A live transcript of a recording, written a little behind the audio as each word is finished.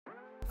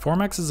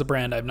Formex is a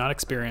brand I've not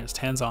experienced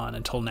hands-on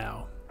until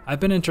now. I've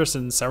been interested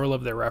in several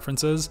of their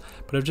references,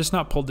 but have just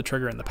not pulled the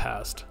trigger in the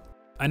past.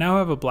 I now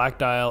have a black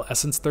dial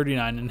Essence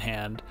 39 in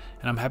hand,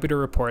 and I'm happy to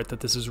report that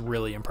this is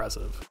really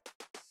impressive.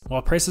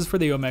 While prices for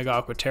the Omega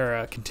Aqua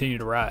Terra continue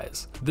to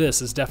rise, this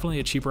is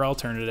definitely a cheaper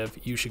alternative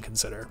you should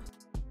consider.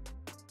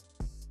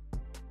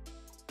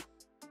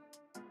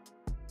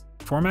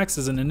 Formex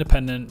is an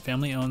independent,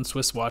 family-owned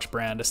Swiss watch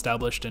brand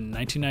established in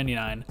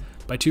 1999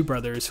 by two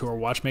brothers who are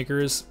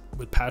watchmakers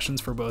with passions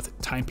for both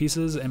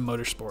timepieces and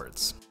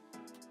motorsports.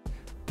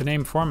 The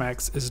name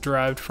Formex is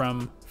derived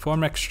from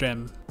forme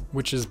extrême,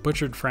 which is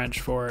butchered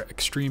French for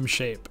extreme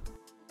shape,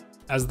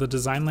 as the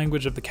design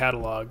language of the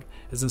catalog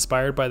is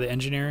inspired by the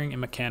engineering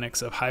and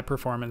mechanics of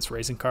high-performance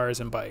racing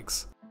cars and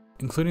bikes,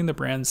 including the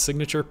brand's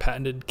signature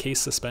patented case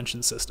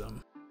suspension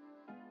system.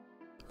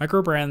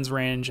 Microbrands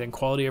range in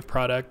quality of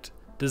product,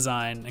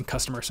 design, and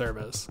customer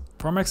service.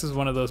 Formex is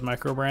one of those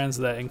microbrands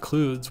that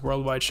includes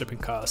worldwide shipping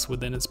costs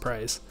within its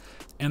price,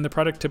 and the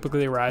product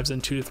typically arrives in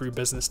 2 to 3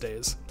 business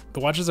days. The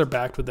watches are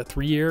backed with a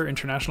 3-year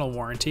international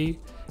warranty,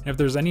 and if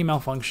there's any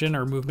malfunction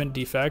or movement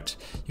defect,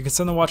 you can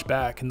send the watch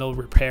back and they'll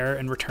repair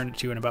and return it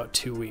to you in about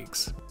 2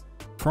 weeks.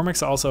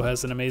 Formex also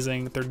has an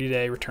amazing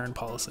 30-day return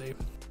policy.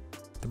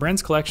 The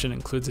brand's collection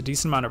includes a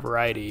decent amount of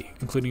variety,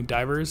 including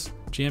divers,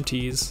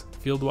 GMTs,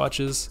 field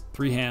watches,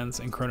 3 hands,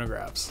 and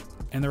chronographs,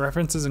 and the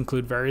references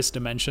include various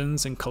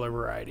dimensions and color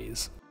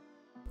varieties.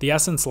 The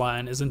Essence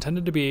line is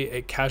intended to be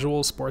a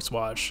casual sports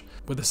watch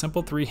with a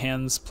simple 3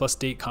 hands plus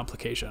date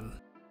complication,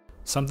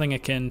 something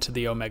akin to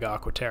the Omega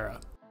Aqua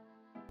Terra.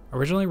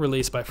 Originally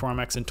released by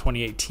Formex in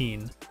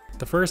 2018,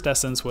 the first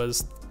Essence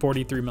was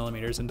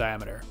 43mm in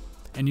diameter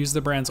and used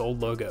the brand's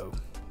old logo.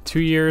 2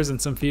 years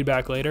and some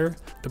feedback later,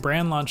 the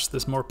brand launched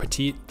this more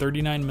petite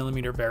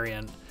 39mm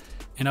variant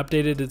and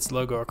updated its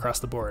logo across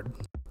the board.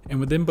 And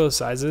within both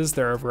sizes,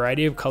 there are a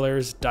variety of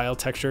colors, dial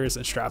textures,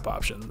 and strap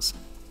options.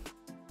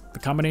 The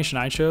combination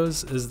I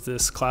chose is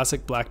this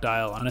classic black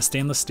dial on a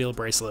stainless steel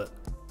bracelet.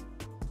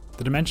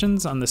 The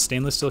dimensions on the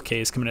stainless steel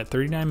case come in at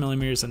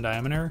 39mm in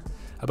diameter,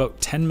 about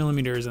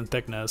 10mm in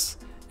thickness,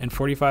 and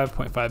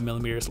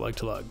 45.5mm lug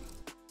to lug.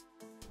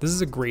 This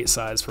is a great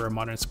size for a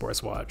modern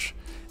sports watch,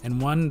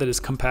 and one that is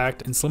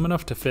compact and slim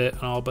enough to fit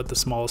on all but the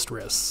smallest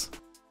wrists.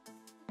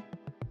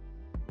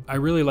 I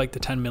really like the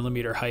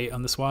 10mm height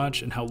on this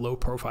watch and how low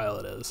profile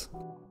it is.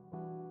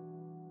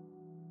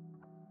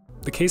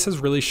 The case has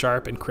really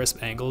sharp and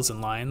crisp angles and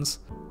lines,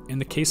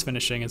 and the case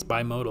finishing is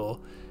bimodal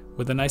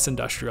with a nice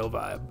industrial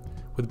vibe,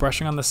 with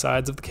brushing on the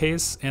sides of the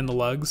case and the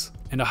lugs,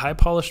 and a high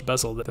polished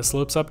bezel that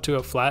slopes up to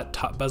a flat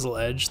top bezel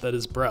edge that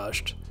is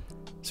brushed,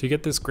 so you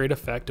get this great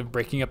effect of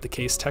breaking up the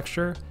case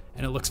texture,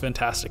 and it looks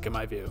fantastic in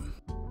my view.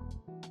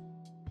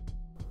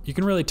 You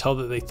can really tell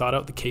that they thought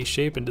out the case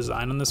shape and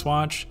design on this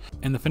watch,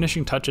 and the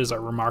finishing touches are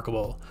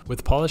remarkable,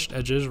 with polished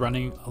edges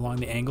running along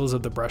the angles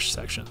of the brush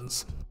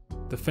sections.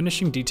 The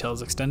finishing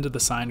details extend to the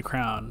signed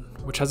crown,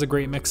 which has a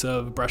great mix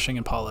of brushing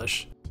and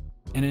polish.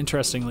 And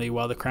interestingly,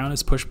 while the crown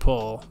is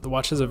push-pull, the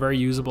watch has a very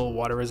usable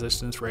water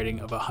resistance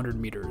rating of 100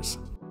 meters.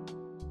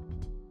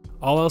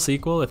 All else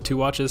equal, if 2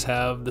 watches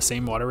have the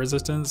same water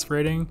resistance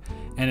rating,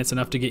 and it's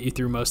enough to get you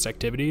through most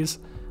activities,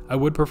 I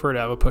would prefer to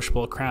have a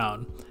push-pull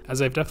crown,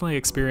 as I've definitely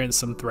experienced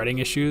some threading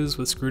issues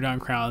with screw-down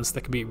crowns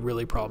that can be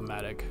really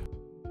problematic.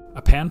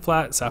 A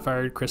pan-flat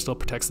sapphire crystal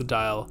protects the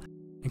dial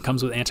and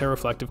comes with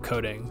anti-reflective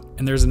coating,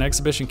 and there's an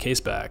exhibition case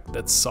back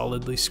that's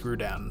solidly screwed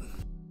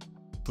down.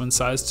 When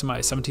sized to my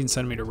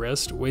 17cm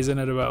wrist, weighs in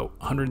at about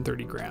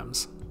 130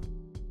 grams.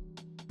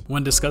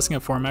 When discussing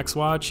a Formex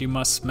watch, you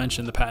must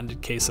mention the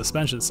patented case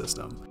suspension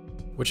system,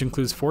 which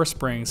includes 4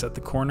 springs at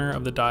the corner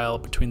of the dial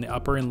between the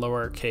upper and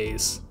lower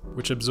case,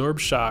 which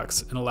absorbs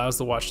shocks and allows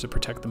the watch to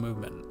protect the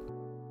movement.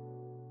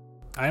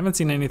 I haven't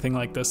seen anything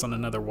like this on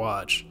another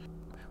watch,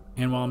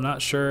 and while I'm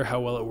not sure how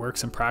well it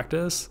works in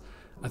practice,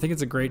 I think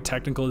it's a great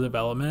technical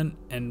development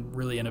and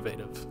really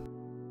innovative.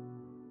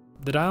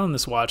 The dial in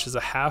this watch is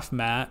a half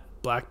matte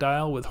black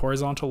dial with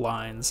horizontal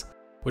lines,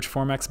 which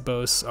Formex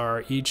boasts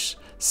are each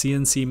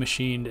CNC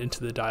machined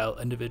into the dial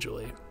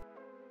individually.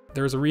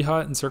 There is a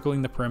rehaut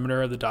encircling the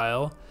perimeter of the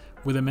dial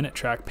with a minute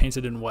track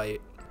painted in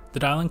white. The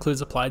dial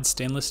includes applied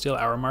stainless steel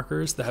hour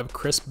markers that have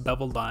crisp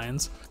beveled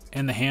lines,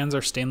 and the hands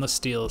are stainless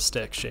steel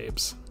stick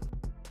shapes.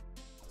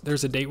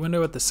 There's a date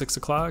window at the 6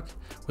 o'clock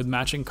with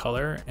matching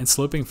color and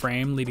sloping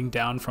frame leading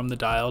down from the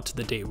dial to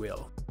the date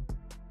wheel.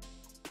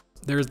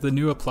 There's the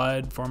new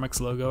applied Formex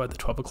logo at the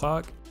 12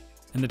 o'clock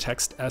and the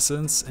text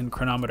Essence and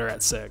chronometer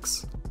at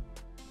 6.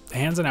 The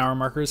hands and hour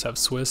markers have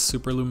Swiss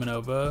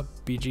Superluminova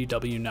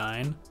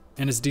BGW9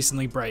 and is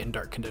decently bright in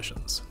dark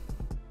conditions.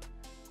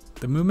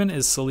 The movement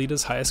is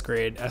Solida's highest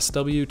grade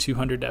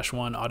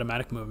SW200-1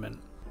 automatic movement,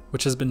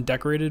 which has been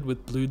decorated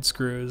with blued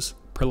screws,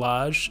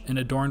 perlage, and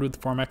adorned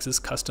with Formex's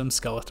custom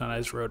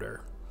skeletonized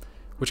rotor,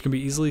 which can be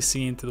easily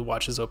seen through the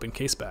watch's open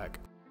caseback.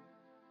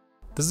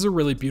 This is a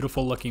really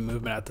beautiful looking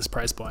movement at this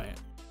price point.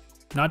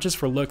 Not just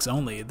for looks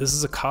only, this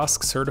is a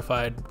COSC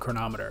certified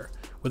chronometer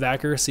with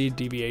accuracy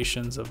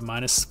deviations of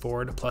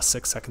 -4 to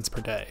 +6 seconds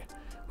per day,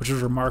 which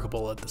is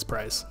remarkable at this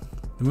price.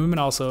 The movement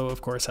also,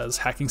 of course, has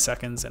hacking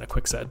seconds and a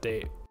quick set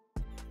date.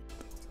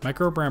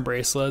 Microbrand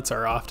bracelets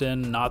are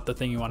often not the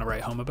thing you want to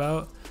write home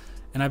about,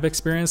 and I've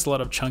experienced a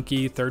lot of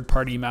chunky,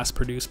 third-party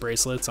mass-produced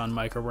bracelets on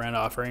microbrand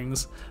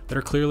offerings that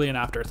are clearly an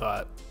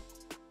afterthought.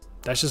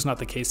 That's just not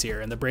the case here,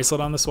 and the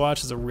bracelet on this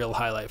watch is a real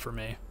highlight for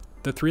me.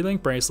 The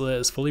 3-link bracelet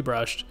is fully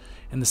brushed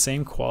in the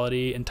same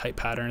quality and tight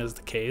pattern as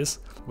the case,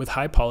 with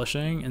high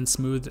polishing and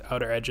smooth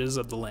outer edges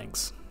of the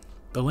links.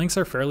 The links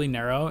are fairly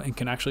narrow and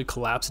can actually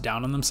collapse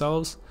down on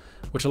themselves,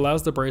 which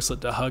allows the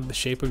bracelet to hug the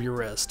shape of your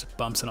wrist,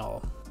 bumps and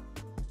all.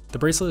 The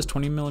bracelet is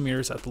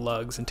 20mm at the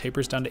lugs and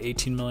tapers down to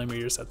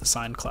 18mm at the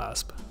signed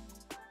clasp.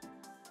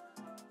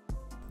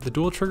 The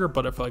dual trigger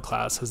butterfly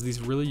clasp has these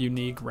really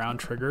unique round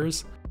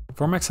triggers.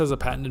 Formex has a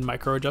patented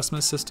micro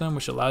adjustment system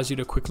which allows you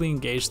to quickly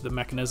engage the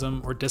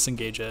mechanism or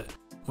disengage it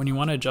when you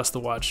want to adjust the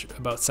watch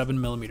about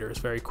 7mm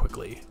very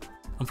quickly.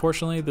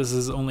 Unfortunately, this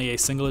is only a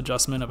single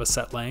adjustment of a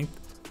set length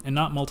and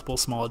not multiple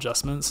small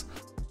adjustments,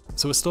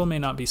 so it still may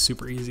not be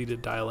super easy to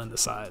dial in the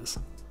size.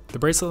 The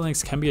bracelet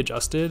links can be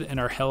adjusted and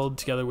are held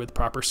together with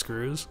proper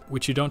screws,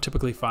 which you don't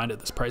typically find at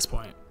this price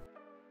point.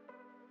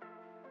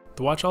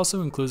 The watch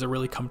also includes a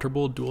really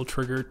comfortable dual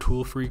trigger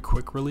tool-free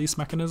quick release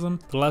mechanism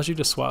that allows you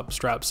to swap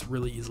straps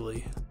really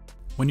easily.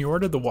 When you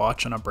order the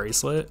watch on a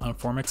bracelet on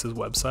Formex's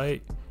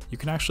website, you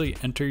can actually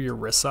enter your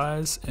wrist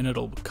size and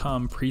it'll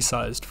come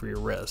pre-sized for your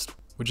wrist,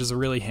 which is a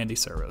really handy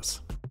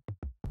service.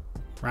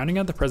 Rounding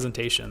out the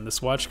presentation,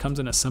 this watch comes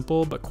in a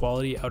simple but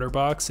quality outer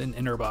box and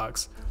inner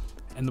box,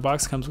 and the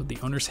box comes with the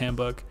owner's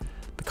handbook,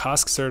 the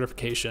COSC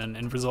certification,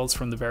 and results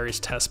from the various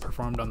tests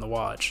performed on the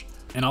watch,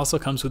 and also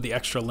comes with the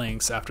extra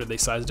links after they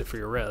sized it for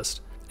your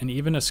wrist, and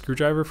even a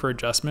screwdriver for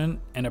adjustment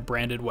and a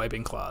branded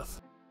wiping cloth.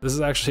 This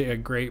is actually a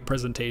great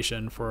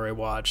presentation for a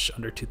watch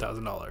under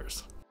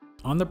 $2,000.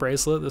 On the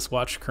bracelet, this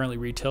watch currently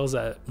retails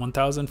at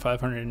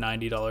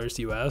 $1,590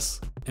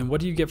 US, and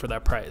what do you get for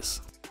that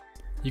price?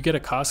 You get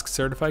a COSC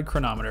certified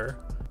chronometer,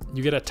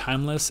 you get a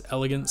timeless,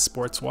 elegant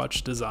sports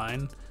watch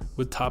design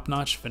with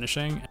top-notch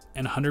finishing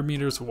and 100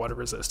 meters of water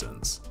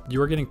resistance.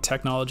 You are getting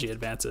technology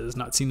advances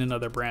not seen in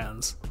other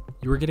brands.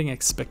 You are getting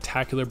a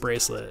spectacular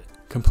bracelet,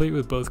 complete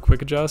with both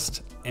quick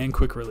adjust and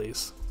quick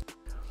release.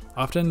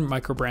 Often,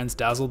 microbrands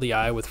dazzle the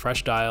eye with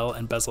fresh dial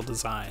and bezel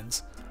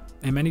designs,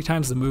 and many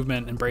times the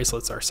movement and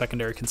bracelets are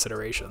secondary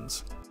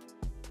considerations.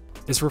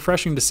 It's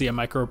refreshing to see a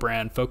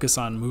microbrand focus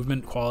on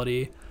movement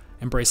quality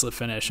and bracelet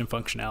finish and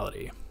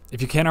functionality.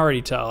 If you can't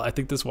already tell, I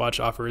think this watch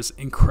offers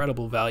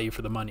incredible value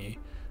for the money,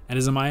 and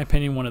is in my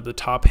opinion one of the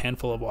top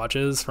handful of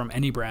watches from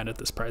any brand at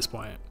this price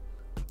point.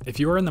 If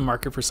you are in the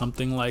market for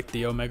something like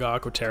the Omega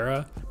Aqua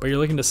Terra, but you're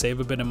looking to save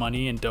a bit of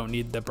money and don't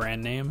need the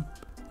brand name,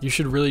 you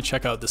should really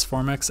check out this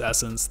Formex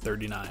Essence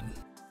 39.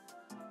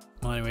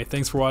 Well anyway,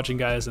 thanks for watching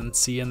guys, and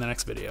see you in the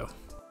next video.